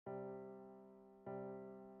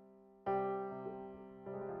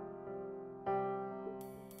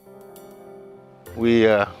We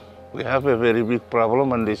have a very big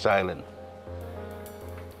problem on this island.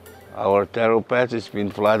 Our taro patch has been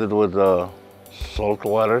flooded with salt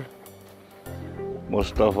water.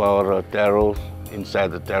 Most of our taros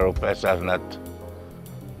inside the taro patch are not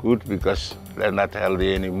good because they're not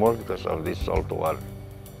healthy anymore because of this salt water.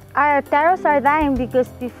 Our taros are dying because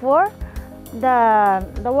before the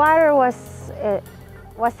water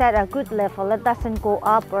was at a good level. It doesn't go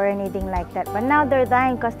up or anything like that. But now they're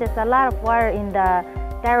dying because there's a lot of water in the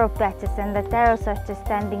taro patches, and the taros are just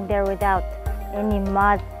standing there without any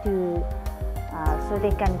mud so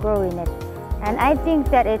they can grow in it. And I think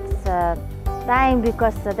that it's dying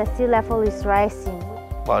because the sea level is rising.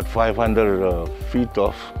 About 500 feet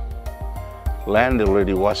of land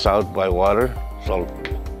already washed out by water, salt,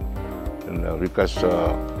 and because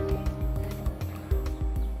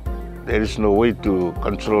there is no way to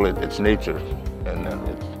control it, it's nature, and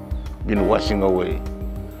it's been washing away.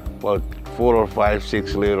 About 4 or 5,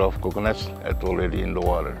 6 layers of coconuts are already in the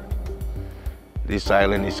water. This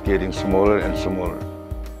island is getting smaller and smaller.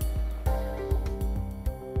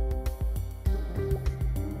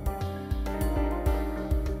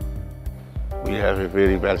 We have a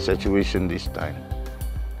very bad situation this time.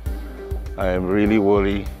 I am really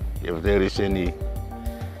worried if there is any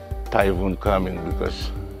typhoon coming,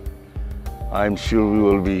 because I'm sure we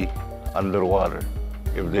will be underwater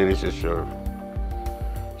if there is a surf.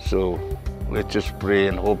 So let's just pray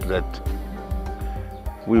and hope that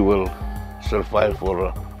we will survive for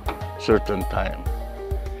a certain time.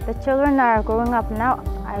 The children are growing up now.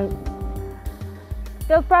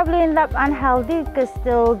 They'll probably end up unhealthy because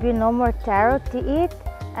there will be no more taro to eat,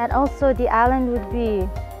 and also the island would be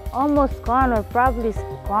almost gone or probably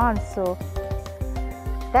gone. So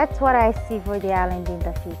that's what I see for the island in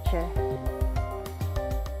the future.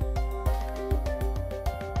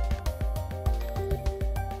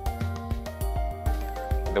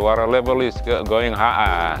 The water level is going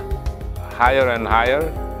higher and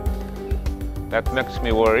higher. That makes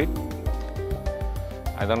me worried.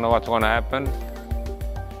 I don't know what's going to happen.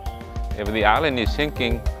 If the island is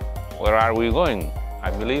sinking, where are we going?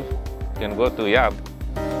 I believe we can go to Yap,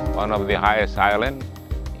 one of the highest islands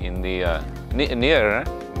in the near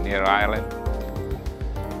island.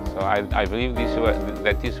 So I believe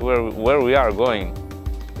that is where we are going.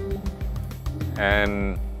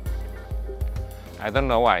 And I don't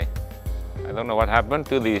know why. I don't know what happened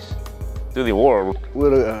to the world.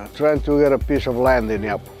 We're trying to get a piece of land in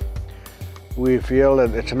Yap. We feel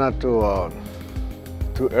that it's not too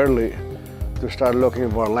early to start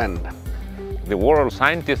looking for land. The world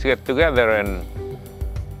scientists get together and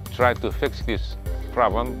try to fix this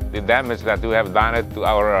problem, the damage that we have done it to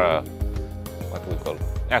our what we call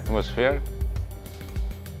atmosphere.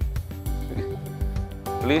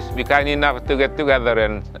 Please be kind enough to get together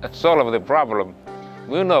and solve the problem.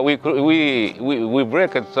 We know we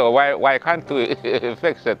break it, so why can't we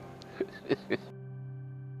fix it?